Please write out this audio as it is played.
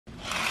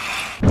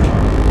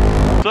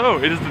So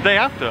it is the day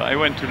after I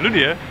went to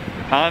Ludia,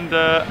 and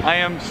I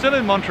am still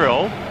in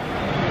Montreal,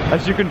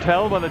 as you can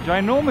tell by the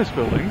ginormous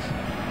buildings.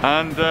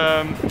 And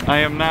I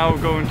am now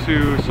going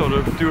to sort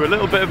of do a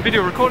little bit of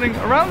video recording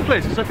around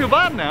places. I feel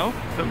bad now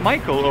that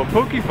Michael, or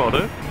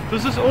Pokefodder,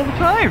 does this all the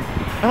time.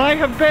 And I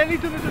have barely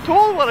done it at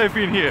all while I've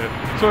been here.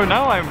 So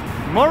now I'm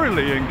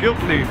morally and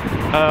guiltily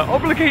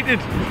obligated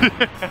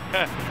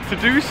to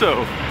do so.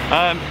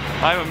 And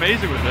I'm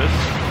amazing with this.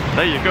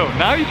 There you go.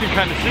 Now you can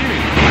kind of see me.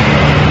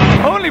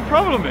 Only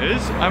problem is,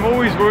 I'm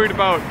always worried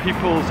about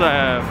people's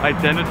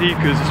identity,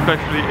 because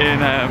especially in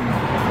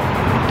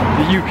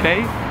the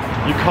UK,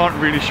 you can't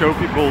really show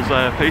people's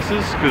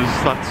faces because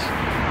that's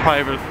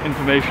private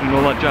information and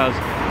all that jazz.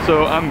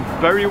 So I'm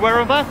very aware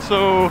of that.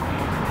 So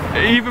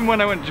even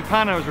when I went to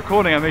Japan, I was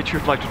recording, I made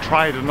sure to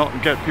try to not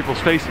get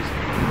people's faces.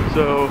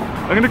 So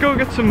I'm gonna go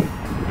get some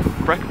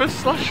breakfast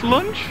slash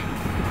lunch.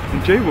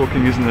 And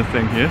jaywalking isn't a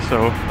thing here,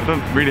 so I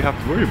don't really have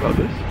to worry about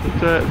this.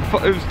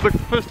 But it was the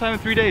first time in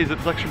 3 days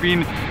it's actually been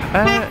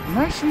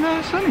nice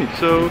and sunny.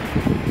 So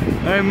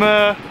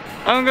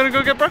I'm gonna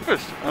go get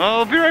breakfast and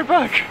I'll be right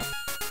back.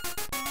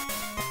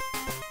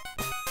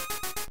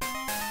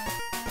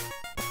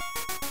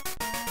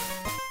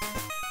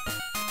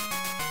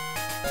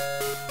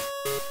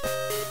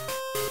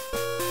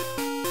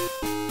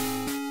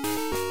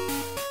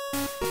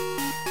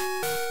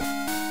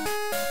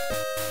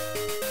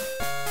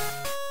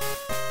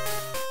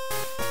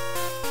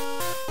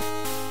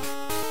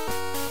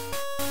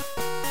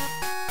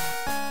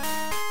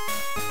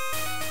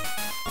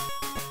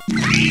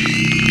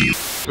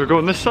 Do I go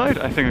on this side?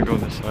 I think I go on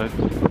this side.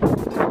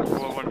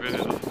 Oh, I want to be on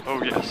the other.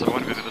 Oh yes, I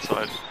want to be on the other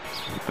side.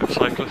 I have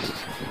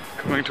cyclists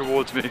coming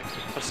towards me.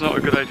 That's not a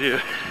good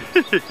idea.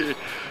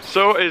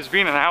 So it's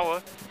been an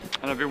hour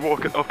and I've been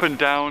walking up and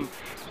down.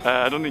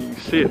 I don't think you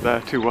can see it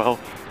there too well.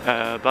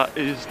 That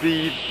is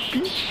the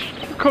beach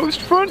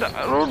coast front.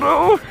 I don't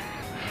know.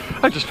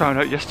 I just found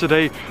out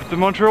yesterday that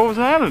Montreal was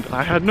an island.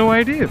 I had no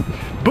idea.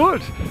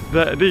 But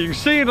you can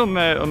see it on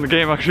the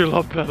game actually a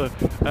lot better.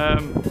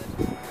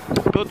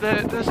 But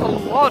there's a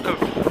lot of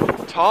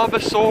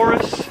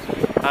Tarbosaurus,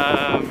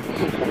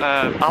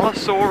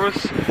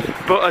 Allosaurus,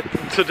 but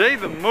today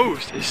the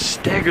most is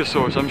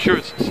Stegosaurus. I'm sure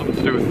it's something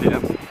to do with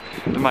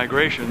the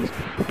migrations,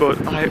 but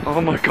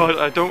oh my god,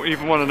 I don't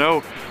even want to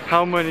know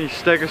how many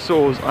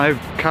Stegosaurs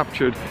I've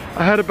captured.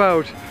 I had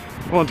about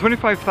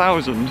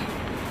 25,000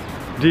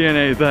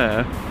 DNA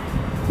there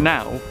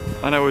now,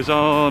 and I was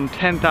on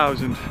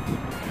 10,000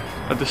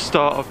 at the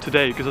start of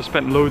today because I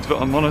spent loads of it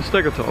on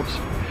Monostegotops.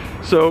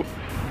 So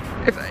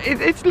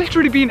it's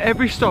literally been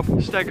every stop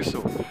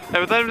Stegosaur.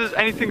 And whenever there's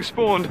anything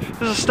spawned,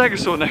 there's a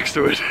Stegosaur next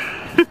to it.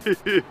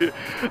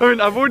 I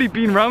mean, I've already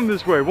been around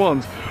this way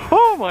once.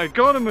 Oh my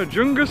god, a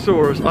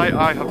Majungasaurus.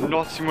 I have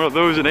not seen one of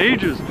those in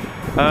ages.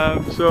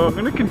 So I'm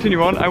gonna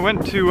continue on. I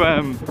went to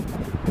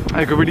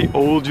like a really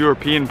old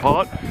European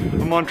part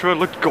of Montreal. It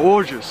looked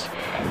gorgeous.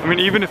 I mean,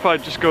 even if I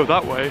just go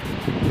that way,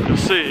 you'll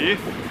see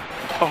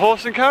a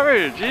horse and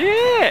carriage.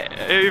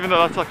 Yeah! Even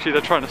though that's actually,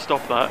 they're trying to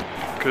stop that,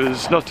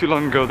 because not too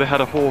long ago they had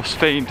a horse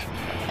faint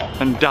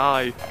and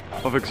die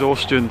of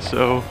exhaustion.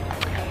 So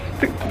I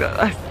think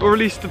that, or at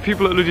least the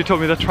people at Ludia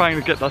told me they're trying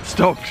to get that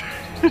stopped.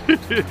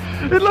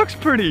 It looks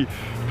pretty,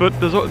 but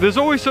there's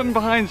always something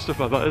behind stuff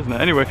like that, isn't there?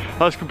 Anyway,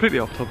 that's completely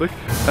off topic.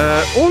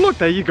 Oh look,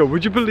 there you go.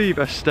 Would you believe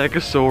a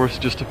Stegosaurus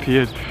just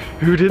appeared?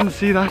 Who didn't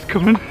see that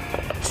coming?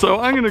 So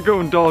I'm gonna go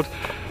and dodge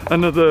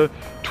another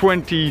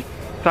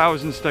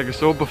 20,000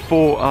 Stegosaur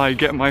before I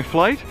get my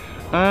flight,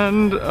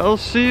 and I'll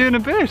see you in a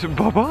bit.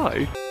 Bye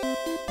bye.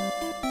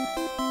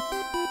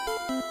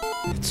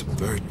 It's a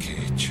bird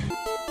cage.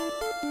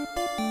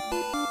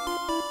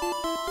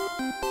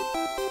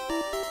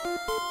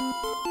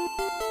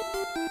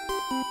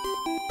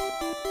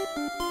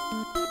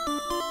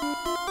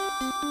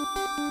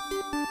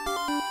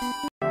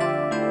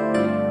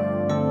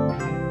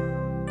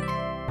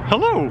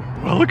 Hello,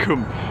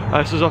 welcome.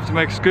 This is off to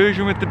my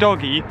excursion with the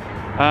doggy,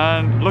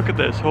 and look at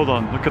this. Hold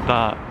on, look at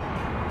that.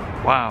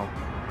 Wow,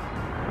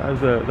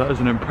 that is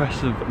an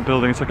impressive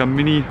building. It's like a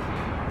mini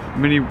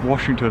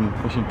Washington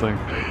or something.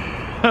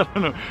 I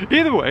don't know.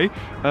 Either way,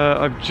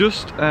 I've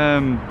just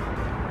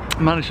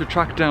managed to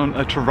track down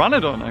a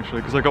Pteranodon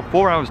actually, because I got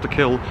 4 hours to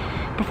kill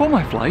before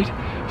my flight.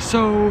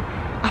 So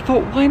I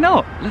thought, why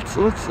not? Let's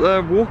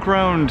walk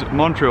around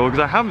Montreal, because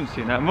I haven't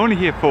seen it. I'm only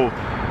here for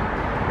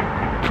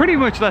pretty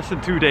much less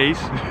than 2 days,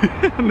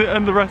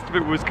 and the rest of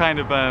it was kind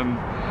of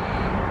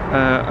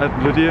at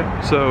Ludia.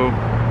 So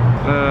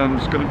I'm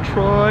just gonna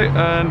try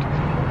and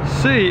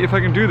see if I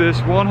can do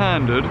this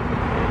one-handed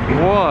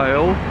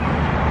while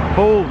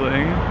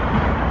holding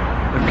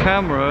the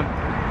camera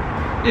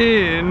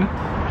in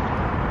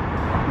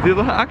the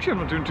other hand. Actually, I'm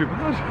not doing too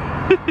bad.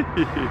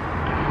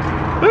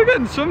 They're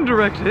getting some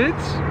direct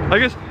hits. I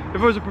guess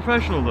if I was a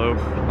professional though,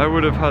 I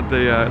would have had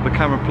the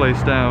camera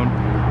placed down.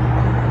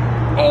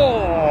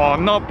 Oh,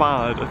 not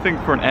bad. I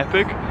think for an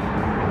epic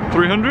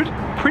 300,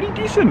 pretty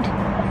decent.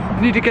 I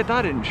need to get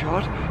that in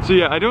shot. So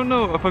yeah, I don't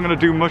know if I'm gonna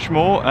do much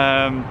more,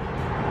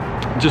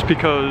 just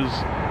because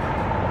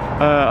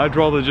I'd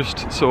rather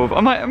just sort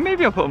of,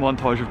 maybe I'll put a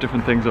montage of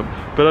different things up,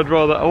 but I'd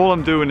rather, all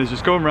I'm doing is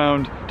just going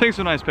around, taking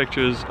some nice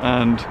pictures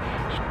and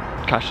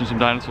catching some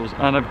dinosaurs.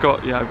 And I've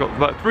got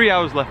about 3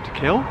 hours left to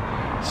kill.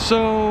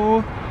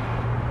 So,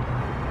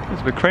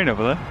 there's a big crane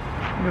over there.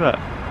 Look at that.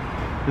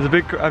 There's a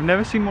big, I've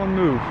never seen one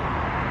move.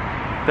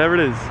 There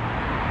it is.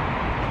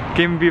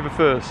 TheGamingBeaver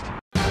first.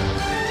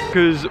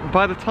 Because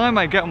by the time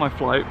I get on my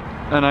flight,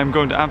 and I'm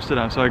going to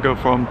Amsterdam, so I go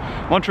from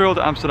Montreal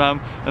to Amsterdam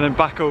and then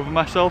back over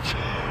myself.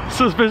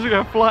 So it's basically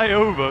I fly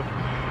over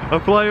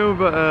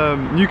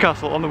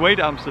Newcastle on the way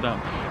to Amsterdam.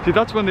 See,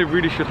 that's when they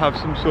really should have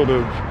some sort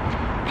of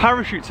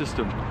parachute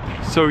system,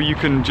 so you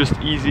can just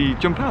easy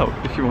jump out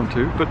if you want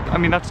to. But I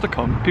mean, that's to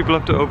come. People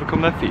have to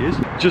overcome their fears.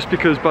 Just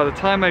because by the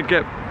time I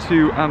get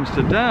to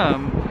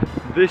Amsterdam,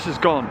 this is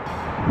gone.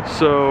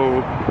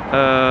 So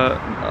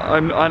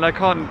I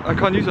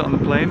can't use it on the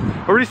plane.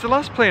 Or at least the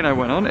last plane I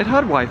went on, it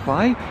had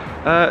Wi-Fi.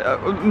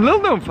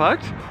 Little known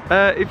fact,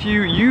 if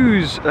you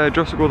use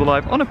Jurassic World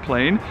Alive on a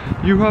plane,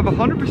 you have a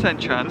 100%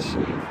 chance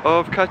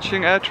of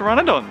catching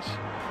pteranodons.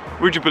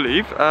 Would you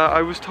believe?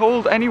 I was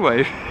told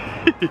anyway.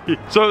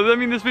 So I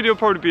mean, this video will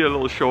probably be a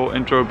little short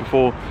intro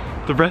before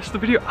the rest of the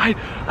video.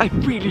 I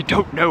really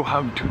don't know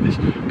how to do this,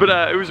 but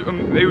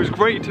it was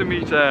great to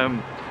meet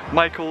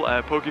Michael,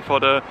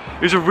 Pokefodder.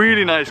 He's a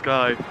really nice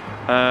guy,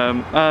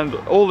 and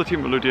all the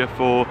team at Ludia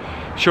for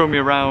showing me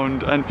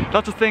around. And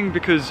that's a thing,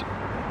 because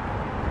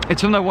it's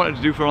something I wanted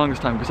to do for the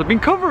longest time, because I've been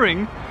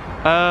covering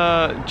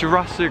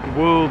Jurassic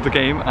World the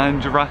game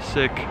and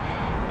Jurassic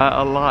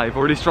Alive,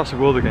 or at least Jurassic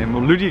World the game,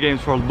 or Ludia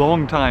games for a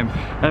long time,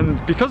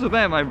 and because of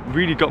them I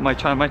really got my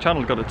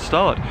channel got its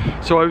start.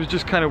 So I was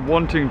just kind of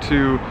wanting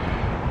to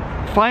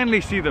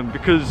finally see them,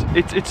 because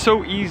it's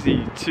so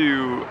easy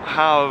to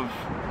have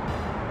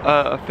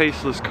a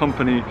faceless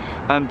company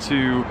and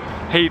to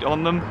hate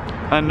on them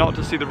and not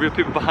to see the real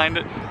people behind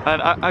it.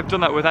 And I've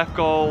done that with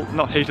FGOL,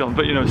 not hate on,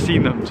 but you know,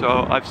 seen them. So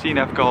I've seen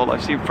FGOL,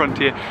 I've seen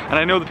Frontier, and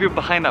I know the people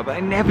behind that, but I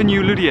never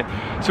knew Ludia.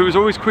 So it was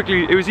always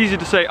it was easy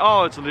to say,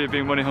 oh, it's Ludia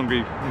being money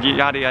hungry,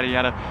 yada yada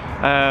yada.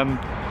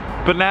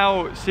 But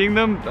now seeing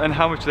them and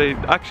how much they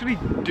actually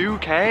do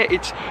care,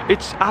 it's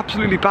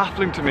absolutely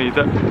baffling to me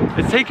that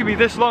it's taken me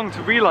this long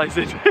to realise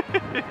it.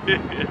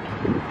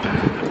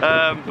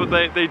 But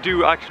they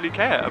do actually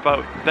care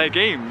about their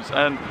games,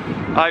 and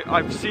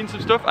I've seen some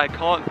stuff. I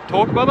can't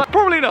talk about that.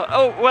 Probably not.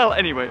 Oh well.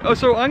 Anyway. Oh,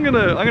 so I'm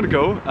gonna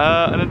go.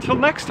 And until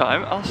next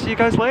time, I'll see you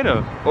guys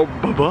later. Oh,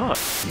 bye bye.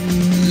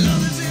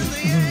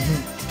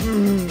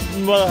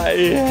 My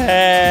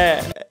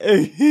hair.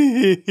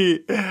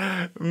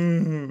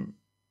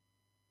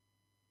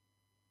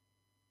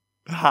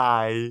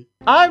 Hi.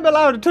 I'm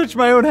allowed to touch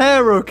my own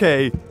hair,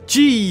 okay?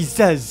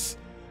 Jesus.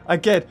 I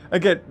get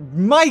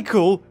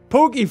Michael,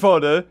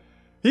 Pokefodder.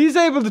 He's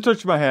able to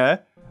touch my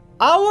hair.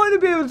 I want to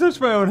be able to touch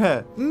my own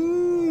hair.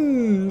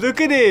 Look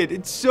at it.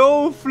 It's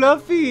so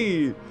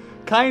fluffy.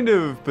 Kind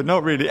of, but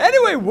not really.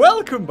 Anyway,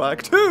 welcome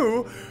back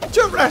to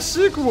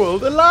Jurassic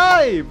World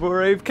Alive,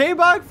 where I came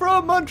back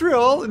from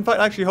Montreal. In fact,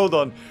 actually, hold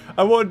on.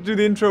 I want to do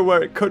the intro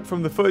where it cut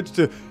from the footage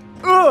to...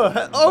 Oh,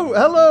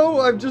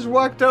 hello! I've just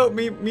whacked out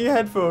me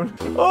headphone.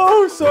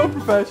 Oh, so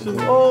professional.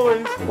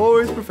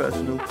 Always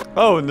professional.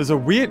 Oh, and there's a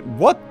weird...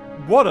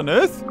 What on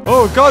earth?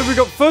 Oh God, we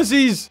got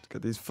fuzzies. Let's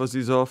get these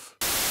fuzzies off.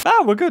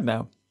 Ah, we're good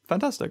now.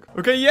 Fantastic.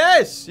 Okay,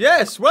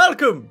 yes,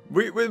 welcome.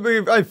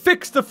 I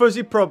fixed the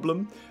fuzzy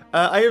problem.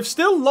 I have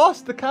still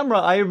lost the camera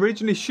I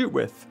originally shoot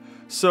with.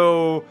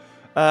 So...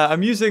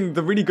 I'm using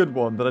the really good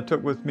one that I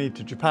took with me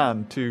to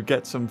Japan to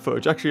get some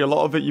footage. Actually, a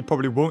lot of it you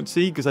probably won't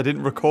see because I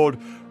didn't record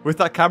with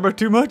that camera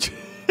too much.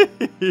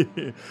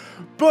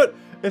 But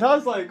it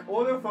has like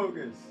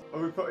autofocus.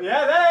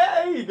 Yeah,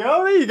 there you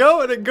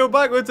go. And it can go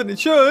backwards and it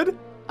should.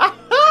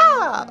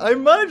 Aha! I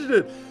imagined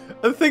it.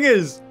 The thing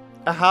is,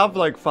 I have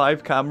like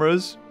 5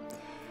 cameras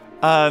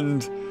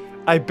and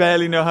I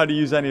barely know how to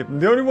use any of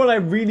them. The only one I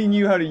really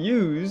knew how to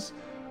use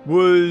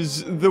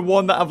was the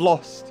one that I've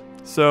lost.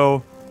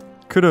 So...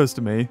 kudos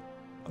to me.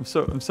 I'm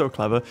so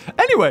clever.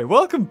 Anyway,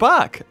 welcome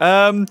back.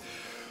 You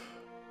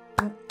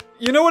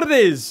know what it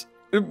is?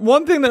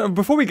 One thing that,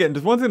 before we get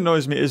into, one thing that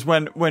annoys me is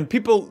when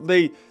people,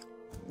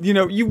 you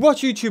know, you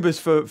watch YouTubers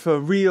for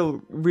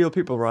real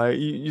people,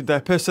 right? Their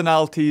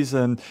personalities,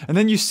 and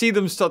then you see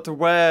them start to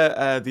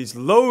wear these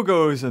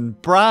logos and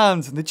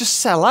brands, and they just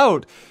sell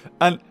out.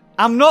 And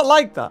I'm not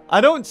like that. I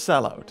don't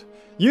sell out.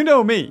 You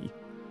know me.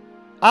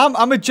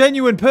 I'm a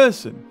genuine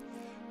person.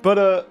 But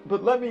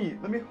let me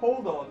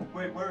hold on.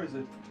 Wait, where is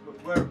it?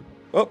 Where?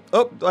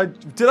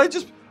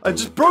 I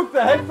just broke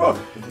the headphone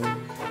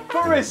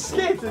for a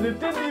skit and it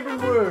didn't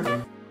even work.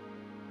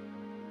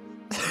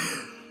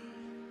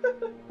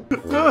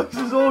 No, this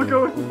is all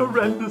going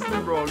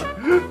horrendously wrong.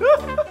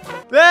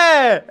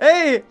 There!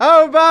 Hey,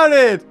 how about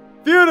it?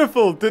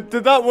 Beautiful. Did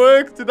that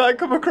work? Did that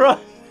come across?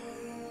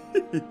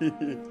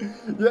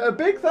 Yeah, a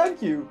big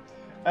thank you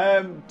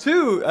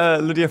to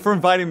Ludia for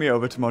inviting me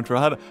over to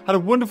Montreal. Had a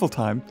wonderful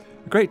time.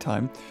 A great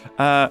time.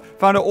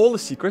 Found out all the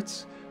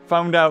secrets.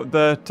 Found out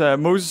that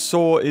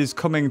Mosasaur is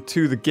coming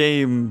to the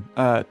game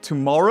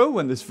tomorrow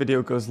when this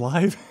video goes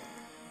live.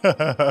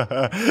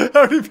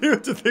 How many people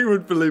do you think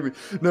would believe me?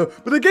 No,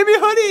 but they gave me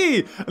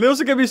honey! And they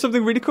also gave me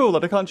something really cool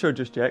that I can't show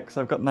just yet because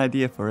I've got an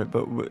idea for it,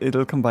 but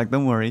it'll come back,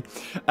 don't worry.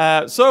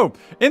 So,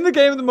 in the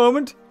game at the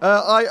moment,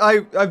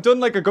 I've done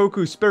like a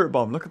Goku Spirit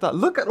Bomb. Look at that.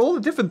 Look at all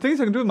the different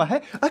things I can do with my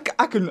head.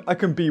 I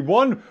can be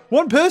one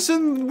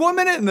person 1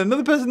 minute and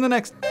another person the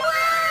next.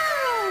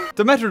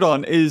 The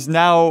Metrodon is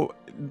now...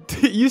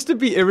 It used to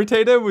be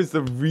Irritator was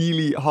the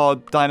really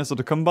hard dinosaur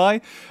to come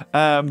by,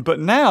 but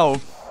now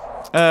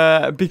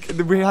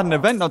we had an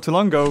event not too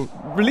long ago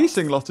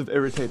releasing lots of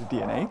irritated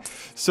DNA.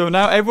 So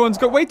now everyone's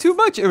got way too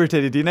much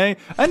irritated DNA,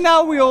 and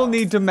now we all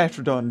need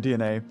Metrodon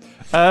DNA.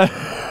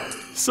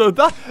 So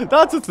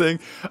that's a thing.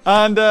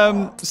 And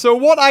so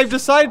what I've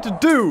decided to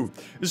do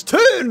is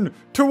turn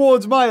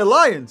towards my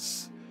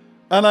alliance,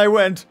 and I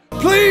went,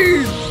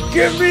 please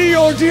give me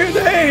your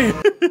DNA.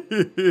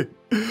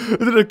 I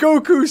did a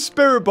Goku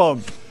Spirit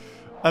Bomb.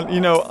 And, you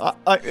know,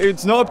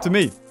 it's not up to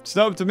me. It's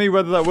not up to me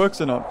whether that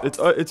works or not.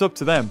 It's up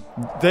to them.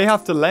 They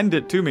have to lend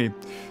it to me.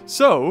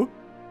 So,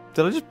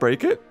 did I just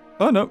break it?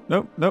 Oh, no.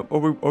 Are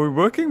we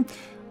working?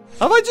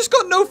 Have I just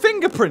got no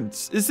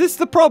fingerprints? Is this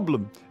the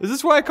problem? Is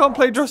this why I can't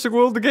play Jurassic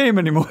World the game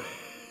anymore?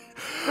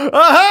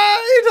 Aha!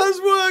 It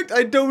has worked!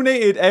 I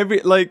donated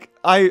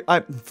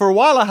for a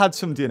while I had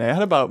some DNA. I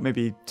had about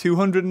maybe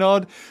 200 and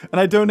odd,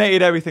 and I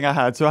donated everything I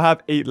had, so I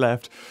have 8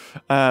 left.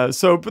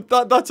 But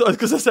that's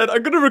because I said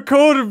I'm gonna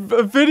record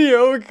a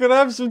video and can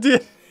have some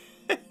DNA.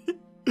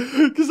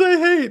 Because I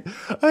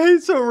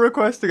hate sort of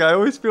requesting. I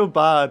always feel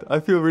bad. I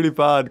feel really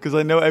bad because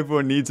I know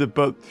everyone needs it,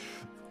 but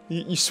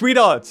you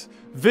sweetheart,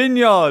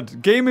 Vineyard,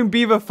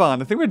 GamingBeaver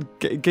fan. I think we're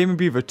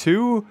GamingBeaver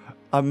 2.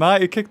 I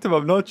might have kicked him,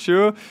 I'm not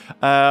sure.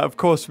 Of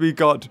course, we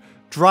got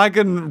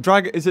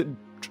is it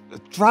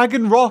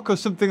Dragon Rock or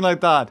something like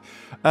that?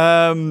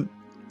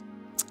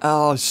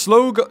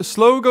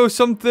 Slogo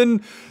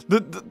something.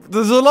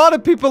 There's a lot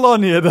of people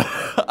on here that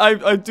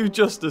I do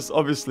justice,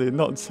 obviously,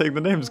 not saying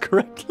the names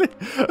correctly.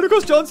 And of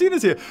course, John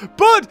Cena's here.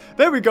 But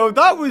there we go.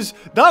 That was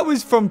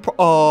from.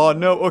 Oh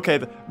no. Okay,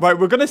 right.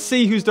 We're gonna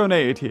see who's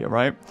donated here,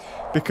 right?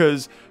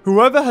 Because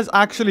whoever has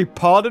actually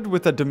parted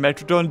with a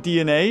Metrodon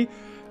DNA.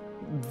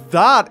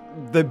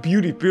 They're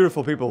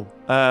beautiful people.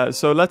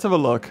 So let's have a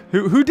look.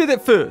 Who did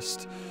it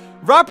first?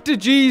 Raptor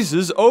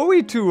Jesus,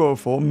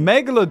 OE204,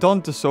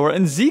 Megalodontosaur,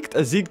 and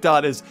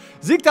Zekedad's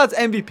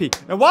MVP.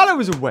 Now, while I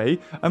was away,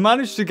 I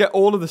managed to get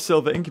all of the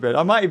silver incubator.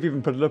 I might have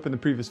even put it up in the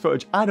previous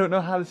footage. I don't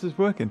know how this is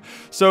working.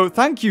 So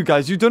thank you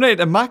guys. You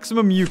donated a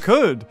maximum you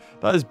could.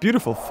 That is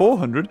beautiful.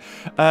 400.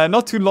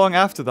 Not too long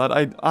after that,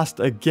 I asked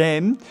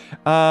again,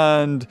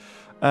 and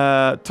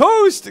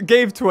Toast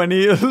gave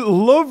 20.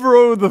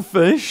 Lovero the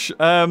fish.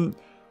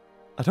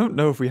 I don't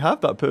know if we have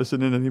that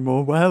person in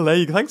anymore. Well, there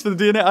you go. Thanks for the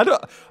DNA. I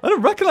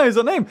don't recognize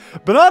that name.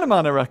 Banana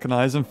Man I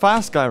recognize, and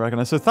Fast Guy I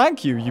recognize. So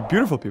thank you, you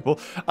beautiful people.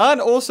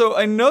 And also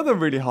another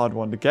really hard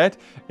one to get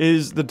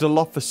is the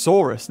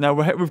Dilophosaurus. Now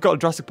we've got a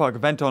Jurassic Park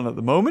event on at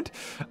the moment.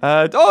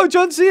 Oh,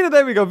 John Cena.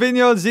 There we go.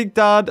 Vineyard, Zeke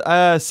Dad,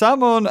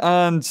 Salmon,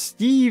 and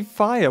Steve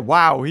Fire.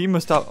 Wow, he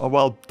must have. Oh,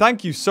 well,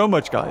 thank you so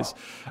much, guys,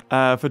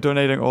 for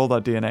donating all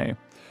that DNA.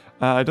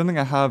 I don't think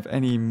I have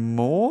any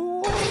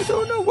more. I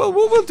don't know. Well,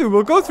 what we'll do,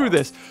 we'll go through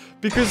this.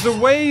 Because the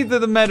way that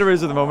the meta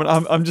is at the moment,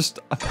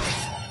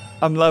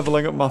 I'm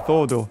leveling up my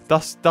Thordor.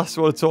 That's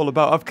what it's all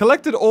about. I've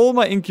collected all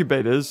my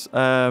incubators.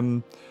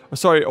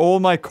 Sorry, all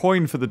my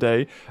coin for the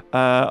day.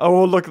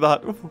 Oh, look at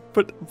that.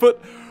 But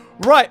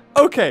right,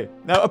 okay.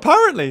 Now,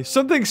 apparently,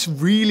 something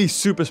really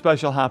super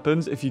special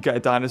happens if you get a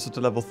dinosaur to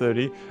level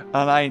 30.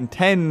 And I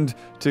intend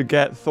to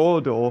get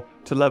Thordor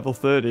to level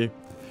 30.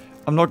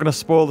 I'm not going to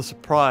spoil the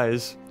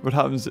surprise, what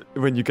happens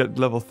when you get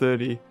level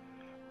 30,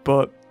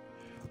 but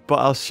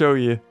I'll show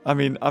you. I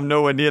mean, I'm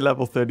nowhere near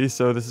level 30,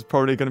 so this is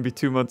probably going to be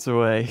 2 months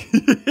away.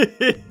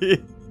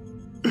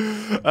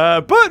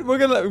 But we're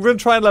gonna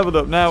try and level it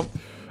up. Now,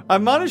 I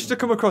managed to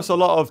come across a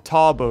lot of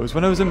Tarbos.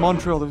 When I was in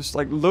Montreal, there was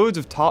like loads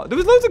of there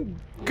was loads of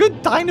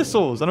good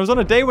dinosaurs, and I was on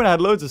a day when I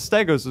had loads of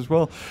Stegos as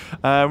well,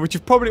 which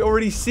you've probably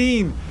already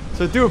seen,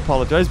 so I do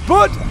apologize,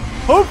 but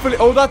hopefully,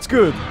 oh, that's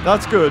good.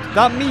 That's good.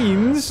 That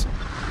means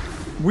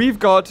we've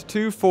got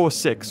 2, 4,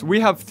 6. We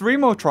have 3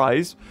 more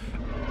tries.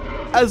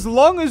 As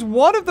long as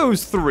one of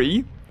those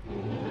 3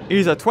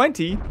 is a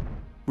 20,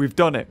 we've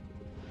done it.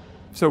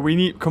 So we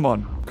need... Come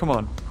on.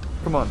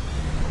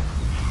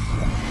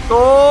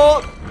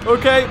 Oh!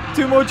 Okay,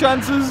 2 more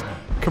chances.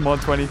 Come on,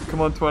 20. Come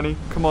on, 20.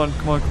 Come on. 30!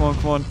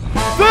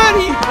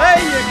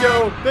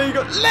 There you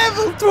go.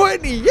 Level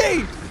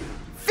 28!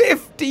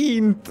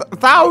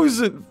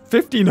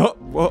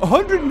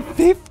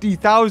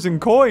 150,000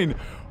 coin.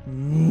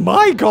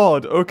 My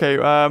god. Okay,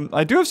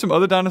 I do have some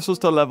other dinosaurs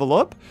to level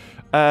up.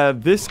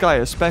 This guy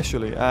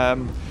especially.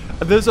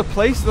 There's a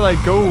place that I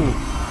go,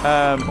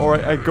 or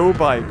I go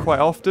by quite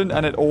often,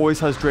 and it always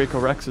has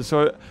Dracorexes.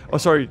 So, oh,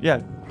 sorry, yeah,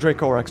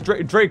 Dracorex,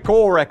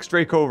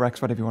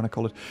 Dracorex, whatever you want to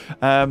call it.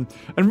 And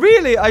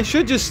really, I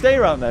should just stay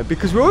around there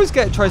because we always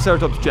get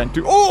Triceratops Gen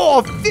 2.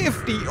 Oh,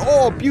 50!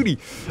 Oh, beauty!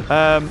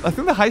 I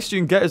think the highest you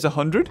can get is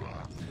 100.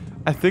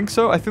 I think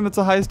so. I think that's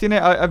the highest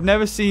DNA. I've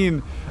never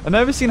seen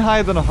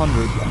higher than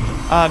 100.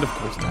 And of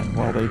course 10.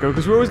 Well, there you go.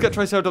 Because we always get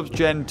Triceratops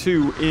Gen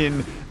 2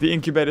 in the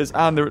incubators,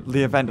 and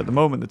the event at the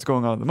moment that's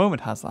going on at the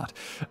moment has that.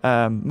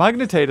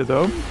 Magnetator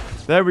though.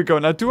 There we go.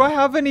 Now, do I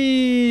have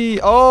any...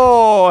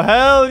 Oh,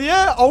 hell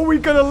yeah. Oh, we're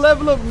going to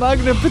level up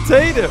Magna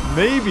Potato.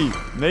 Maybe.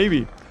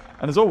 Maybe.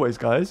 And as always,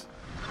 guys,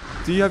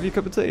 do you have your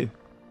cup of tea?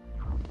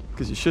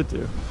 Because you should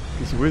do.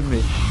 Because you're with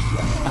me.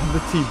 I'm the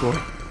tea boy.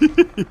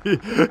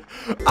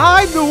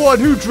 I'm the one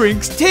who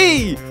drinks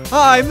tea.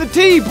 I'm the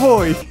tea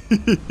boy.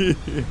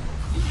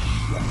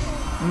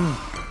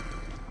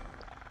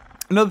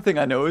 Another thing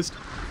I noticed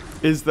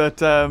is that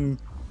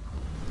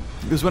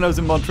because when I was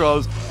in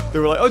Montreal, they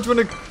were like, "Oh, do you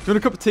want a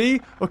cup of tea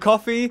or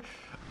coffee?"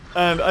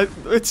 And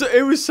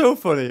it was so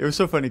funny. It was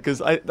so funny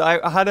because I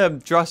had a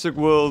Jurassic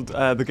World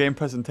the game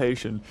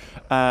presentation,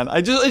 and I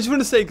just want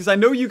to say, because I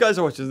know you guys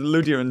are watching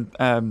Ludia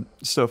and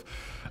stuff.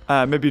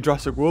 Maybe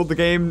Jurassic World the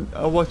game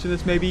are watching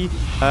this maybe,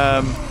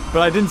 but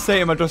I didn't say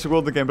it in my Jurassic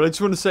World the game. But I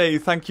just want to say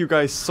thank you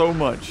guys so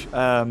much.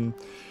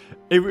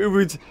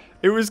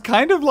 It was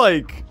kind of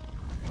like,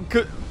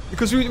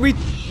 because we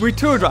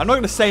toured around. I'm not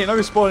going to say it, I'm not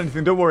going to spoil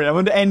anything, don't worry, I'm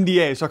under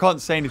NDA so I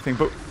can't say anything,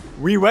 but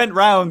we went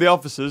round the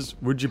offices,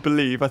 would you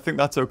believe? I think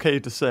that's okay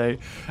to say.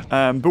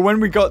 But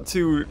when we got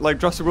to like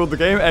Jurassic World the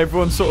game,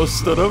 everyone sort of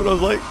stood up and I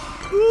was like,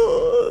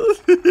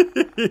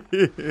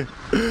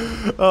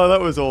 oh, that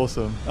was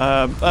awesome.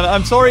 And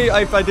I'm sorry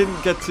if I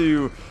didn't get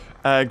to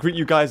greet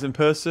you guys in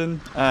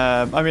person.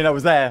 I mean, I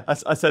was there.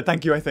 I said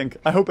thank you, I think.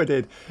 I hope I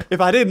did.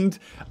 If I didn't,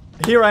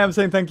 here I am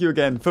saying thank you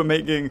again for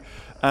making,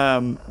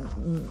 putting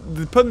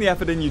the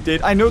effort in you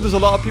did. I know there's a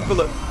lot of people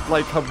that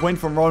like have went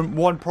from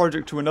one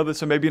project to another,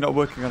 so maybe you're not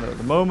working on it at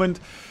the moment.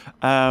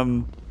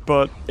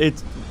 But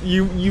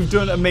you've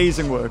done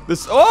amazing work.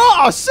 This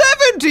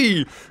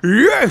 70!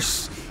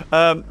 Yes!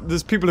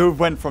 There's people who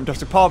have went from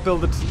Jurassic Park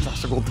Builder to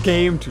Jurassic World the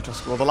game to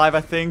Jurassic World Alive,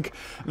 I think.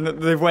 And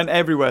they've went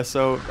everywhere.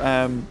 So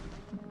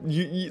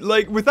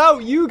like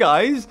without you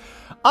guys,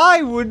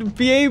 I wouldn't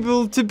be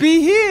able to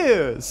be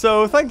here.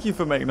 So thank you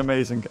for making an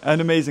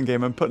amazing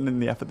game and putting in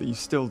the effort that you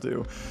still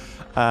do.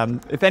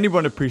 If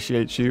anyone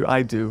appreciates you,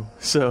 I do.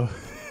 So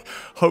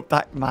hope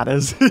that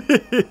matters.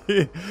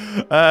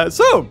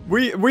 So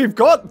we've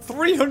got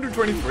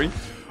 323.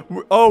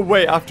 Oh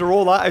wait, after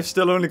all that, I've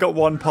still only got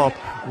one pop.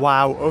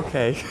 Wow.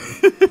 Okay.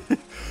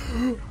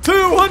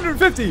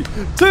 250,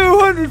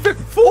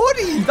 250,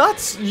 40.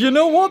 That's, you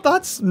know what?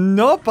 That's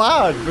not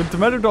bad. But the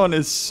Megalodon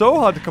is so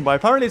hard to come by.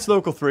 Apparently, it's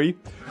local 3.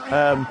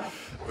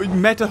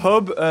 Meta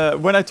Hub.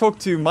 When I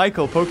talked to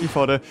Michael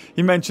Pokefodder,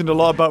 he mentioned a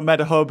lot about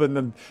Meta Hub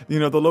and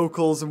the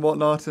locals and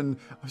whatnot. And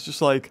I was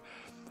just like,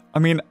 I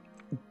mean,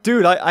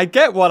 dude, I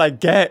get what I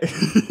get.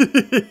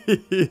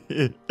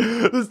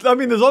 I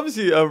mean, there's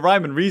obviously a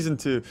rhyme and reason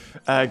to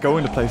go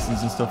into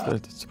places and stuff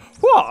that's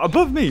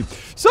above me.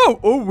 So,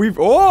 we've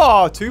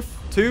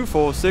 2,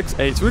 4, 6,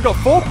 8. So we've got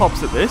 4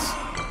 pops at this.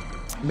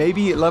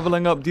 Maybe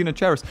leveling up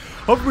Dinocheris.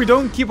 Hope we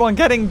don't keep on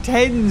getting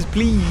 10s,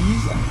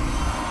 please.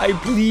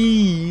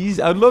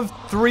 I'd love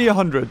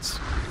 300s.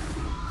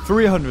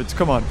 300s,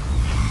 come on.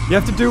 You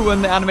have to do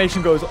when the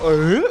animation goes.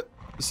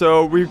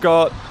 So we've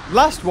got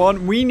last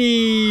one. We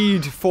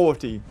need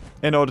 40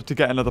 in order to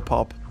get another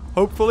pop.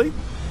 Hopefully.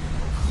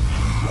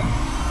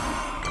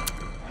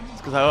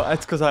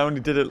 It's because I only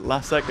did it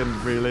last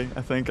second, really.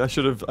 I think I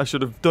should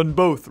have done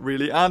both,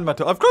 really, and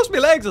I've crossed my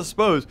legs, I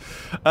suppose.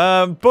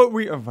 But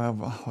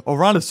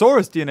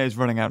Oranosaurus DNA is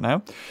running out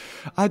now.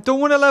 I don't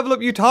want to level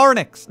up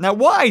Utarinix. Now,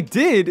 what I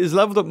did is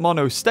leveled up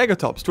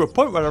Monostegotops to a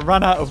point where I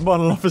ran out of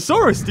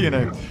Monolophosaurus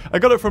DNA. I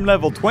got it from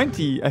level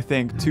 20, I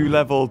think, to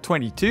level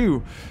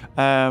 22.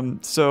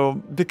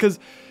 So because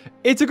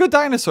it's a good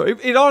dinosaur,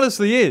 it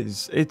honestly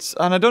is.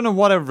 And I don't know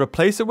what I would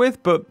replace it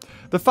with, but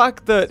the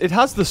fact that it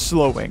has the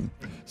slowing.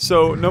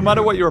 So no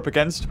matter what you're up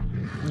against,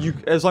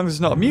 as long as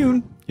it's not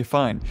immune, you're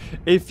fine.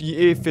 If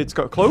it's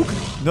got cloak,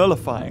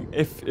 nullifying.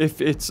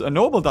 If it's a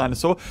normal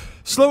dinosaur,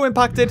 slow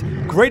impacted,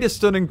 greatest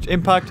stunning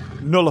impact,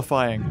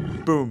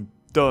 nullifying. Boom,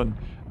 done.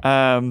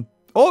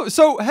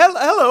 So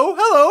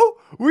hello.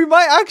 We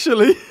might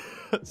actually.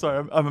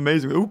 Sorry, I'm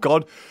amazing. Oh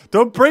God,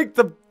 don't break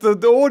the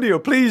audio,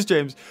 please,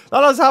 James.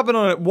 That has happened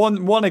on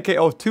one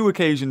or 2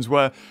 occasions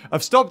where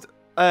I've stopped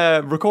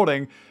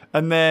recording.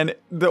 And then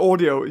the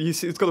audio, you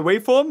see, it's got the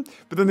waveform,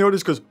 but then the audio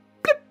just goes,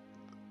 blip.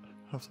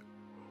 I was like,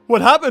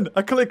 what happened?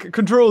 I click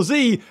Control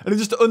Z, and it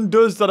just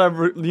undoes that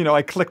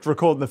I clicked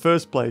record in the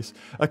first place.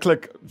 I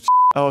click,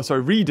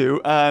 redo,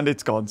 and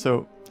it's gone.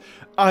 So,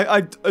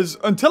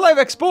 until I've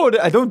exported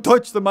it, I don't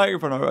touch the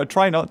microphone. I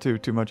try not to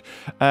too much.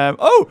 How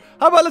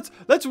about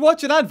let's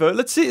watch an advert.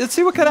 Let's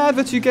see what kind of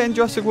adverts you get in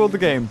Jurassic World the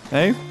game,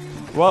 eh?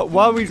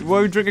 While we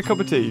drink a cup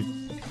of tea.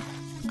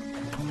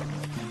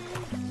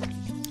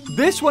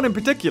 This one in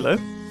particular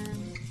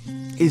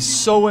is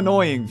so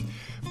annoying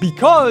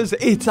because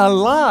it's a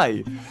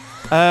lie.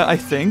 I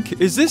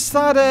think. Is this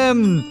that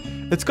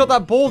it's got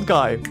that bald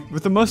guy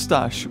with the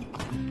mustache.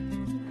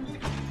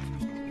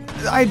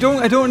 I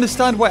don't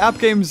understand why app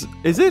games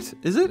is it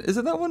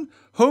that one?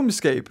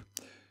 Homescape.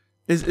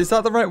 Is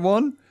that the right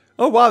one?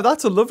 Oh, wow,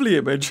 that's a lovely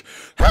image.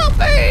 Help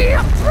me,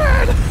 I'm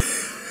Fred!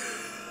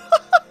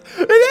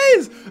 It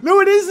is! No,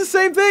 it is the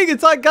same thing.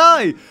 It's that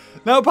guy.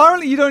 Now,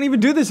 apparently, you don't even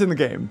do this in the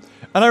game.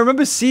 And I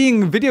remember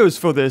seeing videos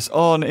for this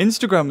on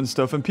Instagram and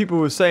stuff, and people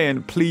were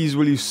saying, please,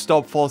 will you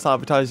stop false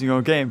advertising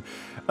your game?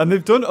 And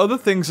they've done other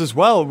things as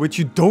well, which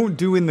you don't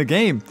do in the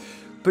game.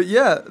 But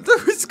yeah,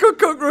 it's got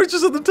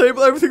cockroaches on the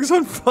table, everything's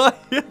on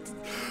fire.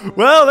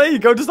 Well, there you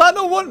go. Does that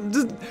not want?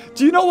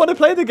 Do you not want to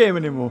play the game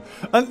anymore?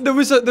 And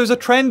there's a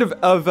trend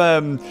of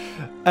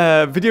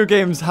video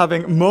games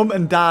having mum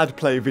and dad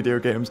play video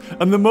games,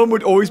 and the mum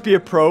would always be a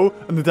pro,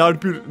 and the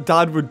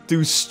dad would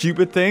do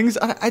stupid things.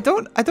 And I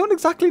don't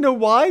exactly know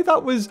why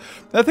that was.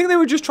 I think they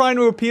were just trying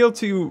to appeal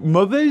to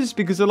mothers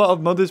because a lot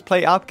of mothers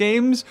play app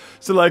games.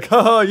 So like,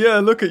 haha, yeah,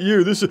 look at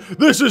you. This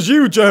is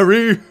you,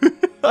 Jerry.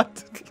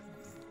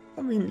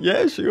 I mean,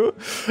 yeah, sure.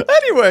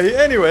 Anyway.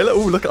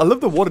 Oh, look, I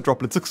love the water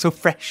droplets. Looks so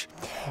fresh.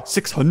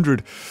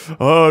 600.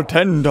 Oh,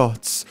 10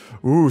 dots.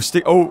 Ooh,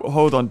 oh,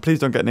 hold on. Please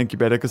don't get an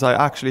incubator because I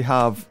actually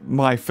have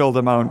my filled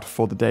amount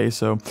for the day.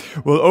 So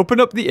we'll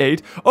open up the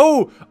 8.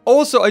 Oh,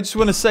 also, I just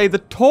want to say the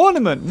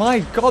tournament.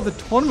 My God, the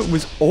tournament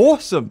was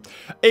awesome.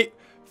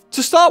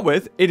 To start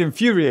with, it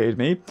infuriated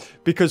me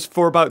because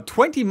for about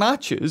 20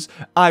 matches,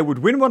 I would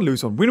win one,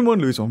 lose one, win one,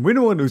 lose one,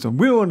 win one, lose one,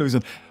 win one, lose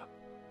one.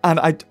 And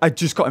I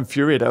just got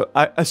infuriated.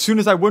 As soon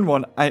as I won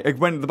one, I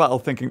went into the battle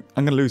thinking,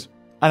 I'm going to lose.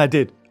 And I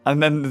did.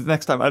 And then the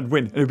next time I'd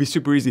win. It would be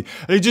super easy.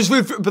 And it just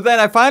but then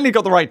I finally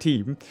got the right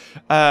team.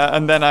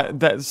 And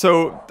then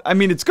so, I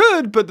mean, it's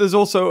good, but there's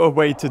also a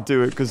way to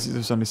do it because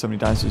there's only so many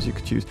dinosaurs you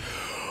could choose.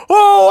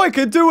 Oh, I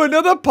could do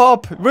another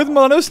pop with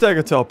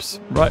monostegotops.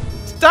 Right.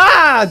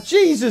 Ah,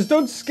 Jesus,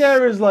 don't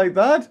scare us like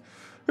that.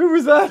 Who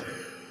was that?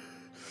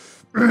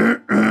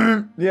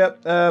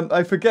 Yep,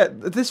 I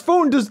forget. This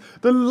phone does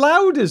the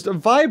loudest of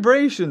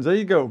vibrations. There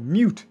you go.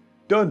 Mute.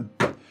 Done.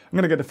 I'm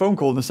going to get a phone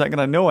call in a second.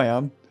 I know I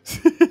am.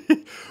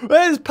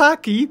 Where's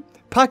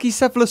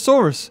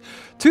Pachycephalosaurus.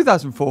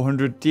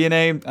 2,400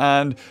 DNA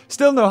and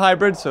still no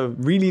hybrid, so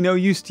really no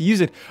use to use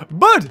it.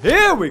 But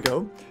here we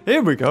go.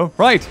 Here we go.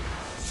 Right.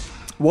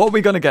 What are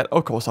we going to get?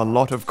 Of course, a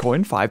lot of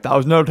coin.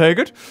 5,000, I'll take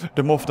it.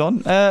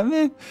 Demorphodon.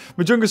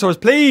 Majungasaurus,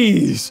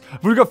 please.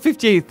 We've got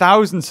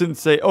 58,000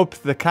 since they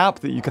upped the cap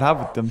that you could have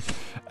with them.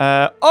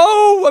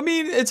 Oh, I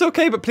mean, it's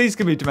okay, but please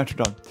give me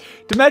Dimetrodon.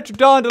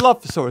 Dimetrodon,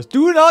 Dilophosaurus.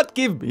 Do not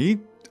give me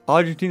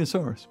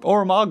Argentinosaurus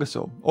or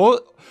Amargasaur.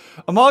 Or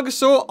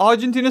Amargasaur,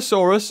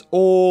 Argentinosaurus,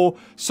 or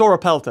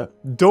Sauropelta.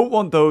 Don't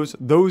want those.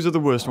 Those are the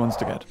worst ones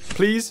to get.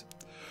 Please.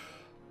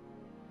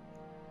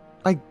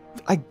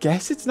 I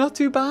guess it's not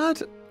too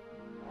bad.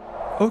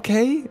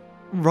 Okay,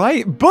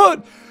 right,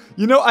 but,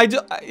 you know,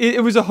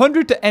 it was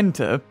 100 to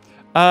enter,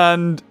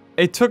 and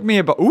it took me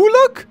about, ooh,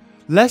 look,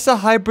 lesser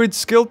hybrid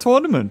skill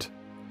tournament.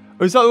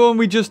 Or is that the one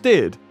we just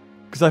did?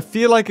 Because I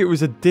feel like it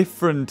was a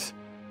different,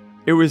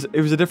 it was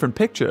a different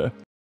picture.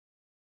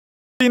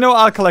 You know,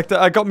 I'll collect it.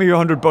 I got me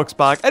 $100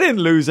 back. I didn't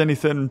lose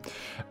anything,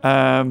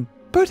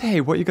 but hey,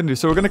 what are you going to do?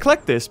 So we're going to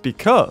collect this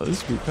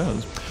because,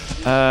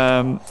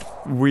 there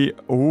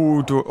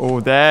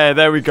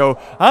we go.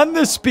 And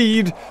the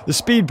speed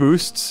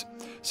boosts.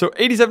 So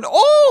 87.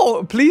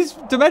 Oh, please,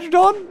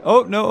 Dimetrodon.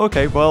 Oh, no,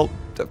 okay, well,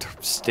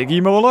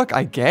 Stiggy Moloch,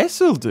 I guess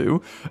it'll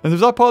do. And is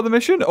that part of the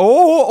mission?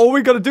 Oh, all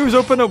we got to do is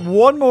open up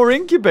one more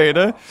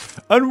incubator,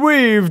 and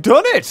we've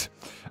done it.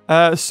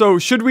 So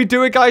should we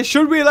do it, guys?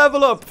 Should we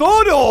level up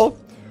Thordor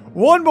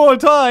one more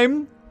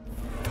time?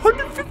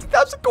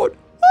 150,000 gold.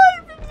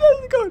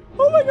 150,000 gold.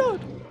 Oh my God,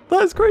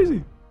 that's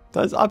crazy.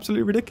 That's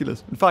absolutely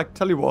ridiculous. In fact,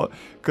 tell you what,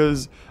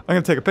 because I'm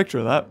going to take a picture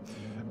of that.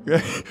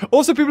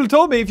 Also, people have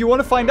told me if you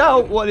want to find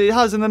out what it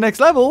has in the next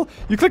level,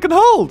 you click and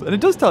hold, and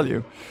it does tell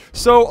you.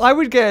 So I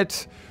would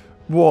get,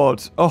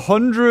 what,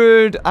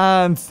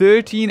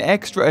 113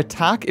 extra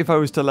attack if I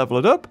was to level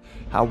it up.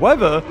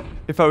 However,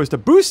 if I was to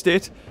boost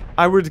it,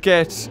 I would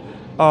get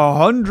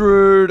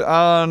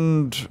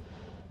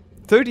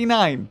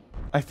 139,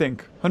 I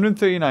think.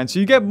 139. So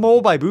you get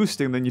more by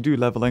boosting than you do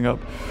leveling up.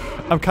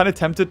 I'm kind of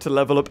tempted to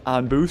level up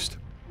and boost.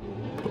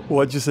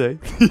 What'd you say?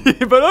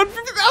 But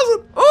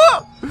 150,000!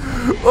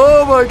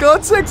 Oh my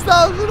God,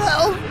 6,000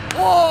 health!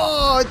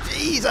 Oh,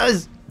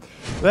 Jesus!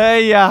 There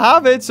you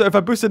have it. So if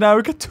I boost it now,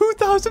 we get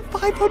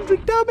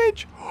 2,500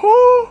 damage.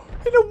 Oh,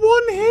 in a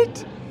one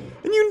hit.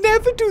 And you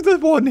never do the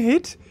one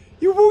hit.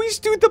 You always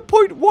do the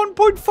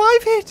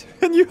 1.5 hit.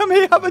 And you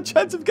may have a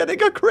chance of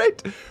getting a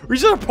crit. Which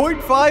is a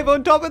 0.5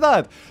 on top of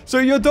that. So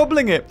you're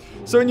doubling it.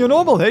 So in your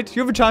normal hit,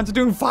 you have a chance of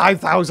doing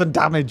 5,000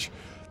 damage.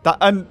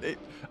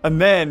 And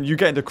then you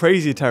get into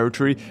crazy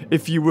territory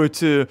if you were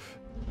to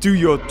do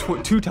your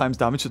 2 times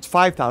damage. So it's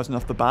 5,000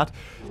 off the bat.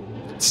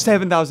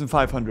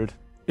 7,500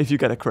 if you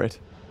get a crit.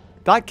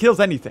 That kills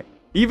anything.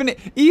 Even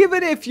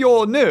if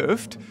you're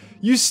nerfed,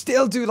 you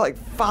still do like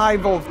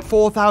 5 or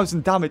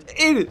 4,000 damage.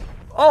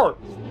 Oh,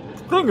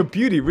 thing of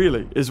beauty,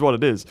 really, is what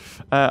it is.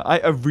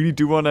 I really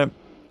do want to.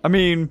 I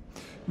mean,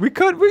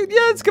 yeah,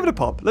 let's give it a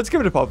pop. Let's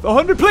give it a pop.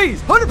 100,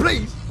 please. 100,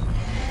 please.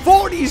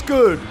 40's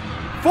good.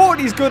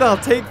 40's good. I'll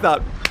take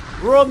that.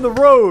 We're on the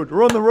road.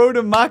 We're on the road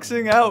to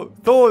maxing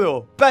out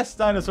Thordor. Best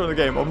dinosaur in the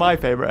game. Or my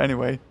favorite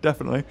anyway.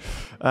 Definitely.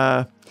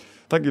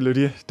 Thank you,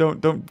 Ludia.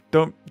 Don't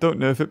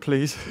nerf it,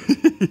 please.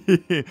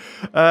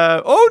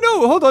 Oh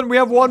no, hold on. We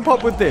have one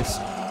pop with this.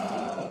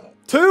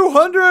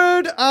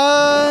 200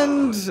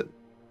 and...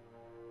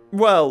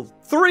 Well,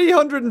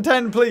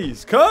 310,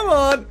 please. Come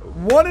on.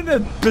 1 in a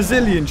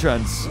bazillion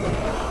chance.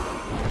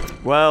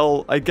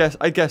 Well, I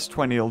guess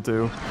 20 will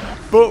do.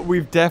 But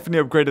we've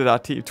definitely upgraded our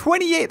team.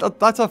 28,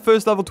 that's our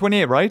first level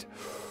 28, right?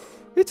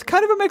 It's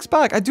kind of a mixed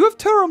bag. I do have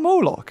Terra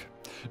Moloch.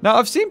 Now,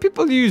 I've seen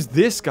people use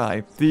this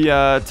guy, the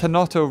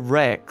Tanoto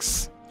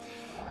Rex.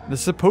 They're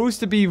supposed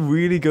to be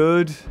really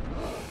good.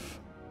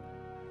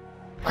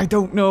 I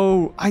don't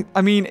know.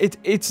 I mean,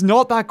 it's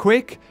not that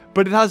quick,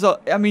 but it has a...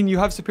 I mean, you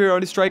have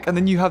Superiority Strike, and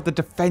then you have the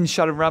Defense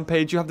Shadow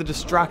Rampage, you have the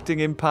Distracting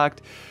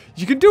Impact.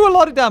 You can do a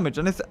lot of damage,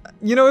 and it's,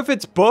 you know, if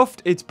it's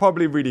buffed, it's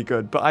probably really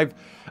good, but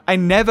I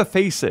never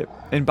face it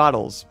in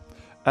battles.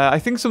 I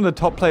think some of the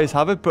top players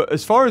have it, but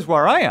as far as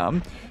where I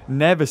am,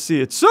 never see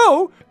it.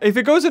 So, if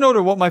it goes in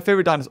order, what my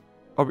favorite dinosaur...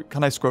 Oh,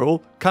 can I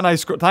scroll? Can I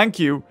scroll? Thank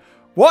you.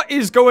 What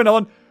is going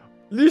on?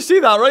 You see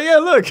that, right? Yeah,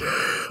 look.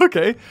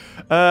 Okay.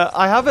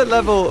 I have it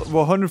level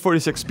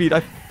 146 speed. I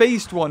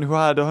faced one who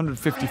had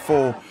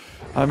 154.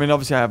 I mean,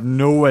 obviously, I have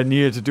nowhere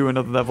near to do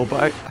another level,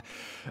 but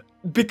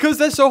because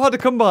they're so hard to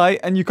come by,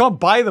 and you can't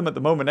buy them at the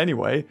moment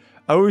anyway,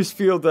 I always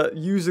feel that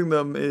using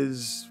them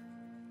is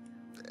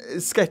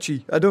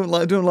sketchy. I don't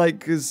like,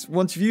 because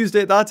once you've used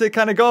it, that's it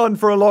kind of gone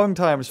for a long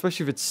time,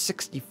 especially if it's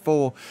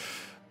 64.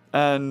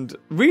 And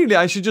really,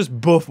 I should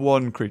just buff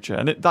one creature,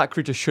 and that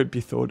creature should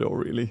be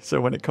Thordor, really.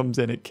 So when it comes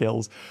in, it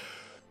kills.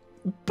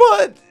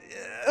 But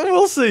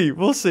we'll see.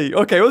 We'll see.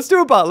 Okay, let's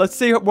do a battle. Let's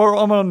see. I'm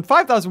on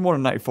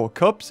 5,194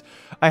 cups.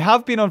 I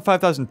have been on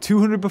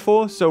 5,200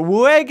 before, so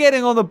we're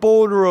getting on the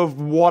border of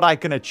what I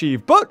can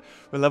achieve. But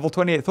with level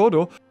 28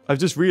 Thordor, I've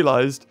just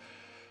realized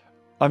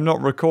I'm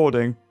not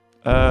recording.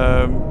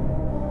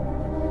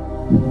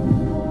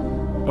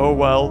 Oh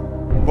well.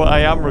 But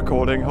I am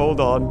recording. Hold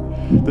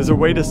on. There's a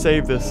way to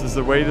save this. There's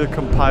a way to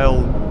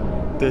compile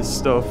this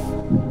stuff.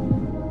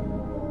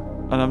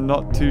 And I'm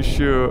not too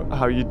sure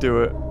how you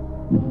do it.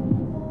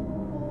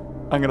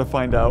 I'm gonna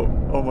find out.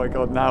 Oh my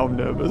god, now I'm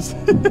nervous.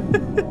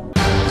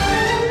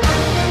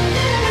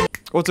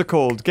 What's it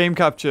called? Game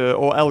Capture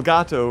or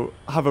Elgato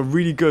have a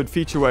really good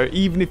feature where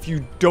even if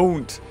you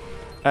don't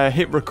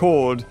hit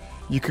record,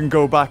 you can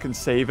go back and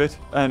save it.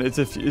 And it's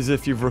as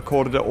if you've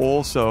recorded it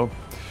all, so...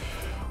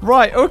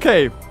 Right,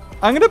 okay.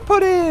 I'm going to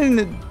put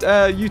in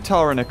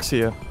Utaranix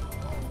here.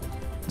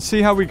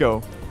 See how we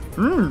go.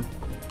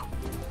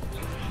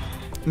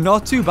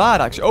 Not too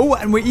bad, actually. Oh,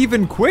 and we're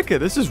even quicker.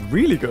 This is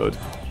really good.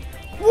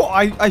 Well,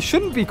 I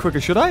shouldn't be quicker,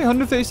 should I?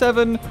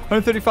 137,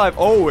 135.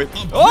 Oh,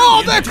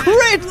 oh, the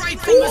crit! Right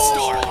from the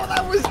start. Oh,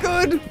 that was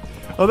good.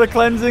 Oh, the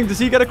cleansing. Does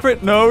he get a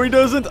crit? No, he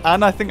doesn't.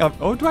 And I think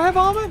oh, do I have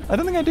armor? I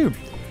don't think I do.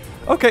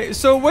 Okay,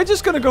 so we're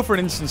just going to go for an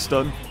instant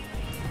stun.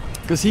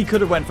 Because he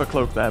could have went for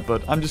cloak there,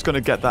 but I'm just going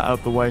to get that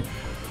out the way.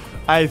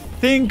 I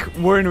think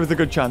we're in with a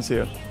good chance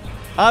here.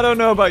 I don't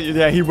know about you.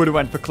 Yeah, he would have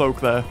went for cloak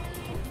there.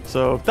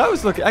 So that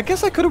was lucky. I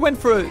guess I could have went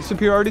for a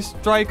superiority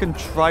strike and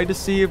tried to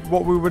see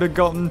what we would have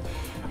gotten.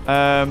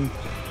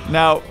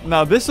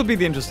 Now this will be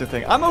the interesting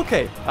thing. I'm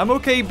okay. I'm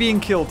okay being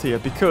killed here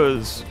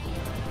because...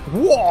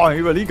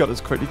 Whoa, well, he got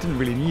his crit. He didn't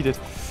really need it.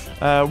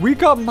 We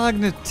got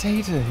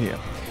Magnetator here.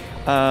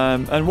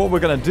 And what we're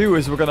going to do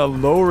is we're going to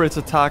lower its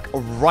attack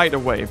right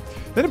away.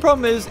 Then the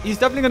problem is, he's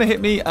definitely going to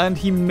hit me, and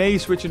he may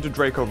switch into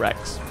Draco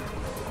Rex.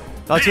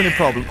 That's the only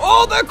problem.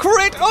 Oh, the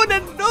crit! Oh,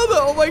 another!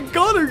 Oh my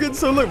god, I'm getting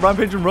so... Look,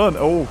 Rampage and Run.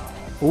 Oh.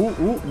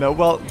 Ooh. No,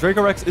 well,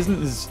 Draco Rex isn't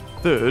his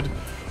third.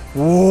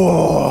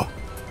 Whoa.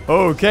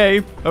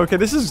 Okay. Okay,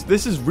 this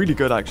is really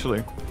good,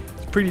 actually.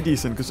 It's pretty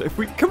decent, because if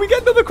we... Can we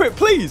get another crit,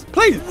 please?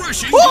 Please!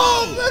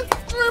 Oh, the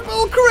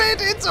triple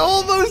crit! It's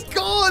almost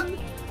gone!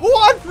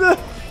 What the...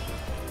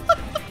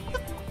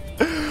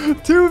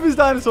 Two of his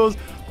dinosaurs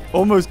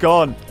almost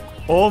gone.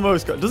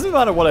 Almost gone. Doesn't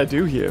matter what I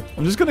do here.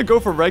 I'm just going to go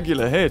for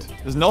regular hit.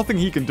 There's nothing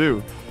he can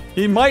do.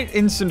 He might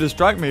instant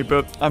distract me,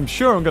 but I'm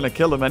sure I'm going to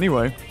kill him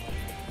anyway.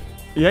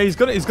 Yeah, he's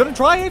gonna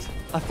try it.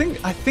 I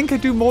think I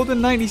do more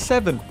than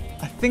 97.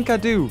 I think I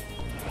do.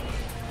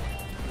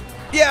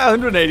 Yeah,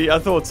 180. I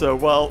thought so.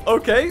 Well,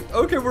 okay.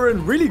 Okay, we're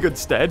in really good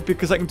stead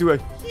because I can do a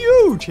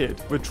huge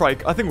hit with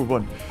Trico. I think we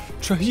won.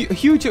 A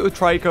huge hit with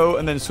Trico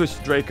and then switch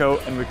to Draco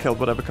and we kill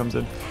whatever comes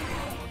in.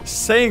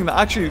 Saying that,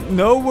 actually,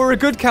 no, we're a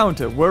good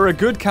counter. We're a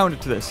good counter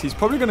to this. He's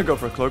probably going to go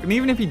for a cloak. And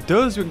even if he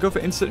does, we can go for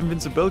instant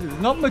invincibility.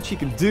 There's not much he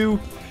can do.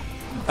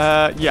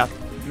 Yeah.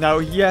 Now,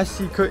 yes,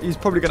 he's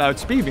probably going to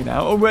outspeed me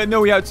now. Oh, wait,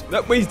 no,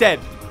 he's dead.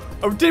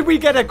 Oh, did we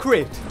get a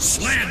crit?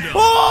 Slander.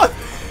 Oh!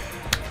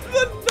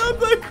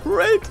 Another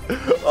crit.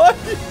 Are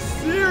you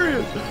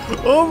serious?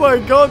 Oh my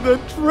god, the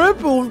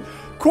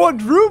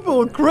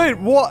quadruple crit.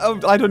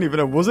 What? I don't even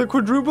know. Was it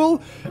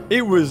quadruple?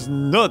 It was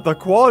not. The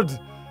quad.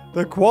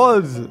 The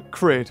quad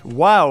crate.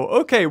 Wow.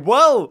 Okay,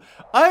 well,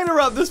 I'm gonna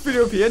wrap this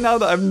video up here now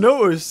that I've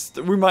noticed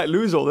we might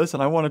lose all this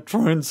and I want to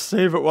try and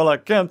save it while I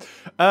can.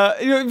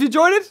 If you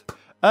enjoyed it,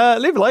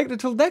 leave a like.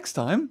 Until next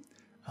time,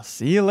 I'll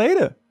see you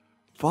later.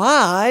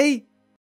 Bye.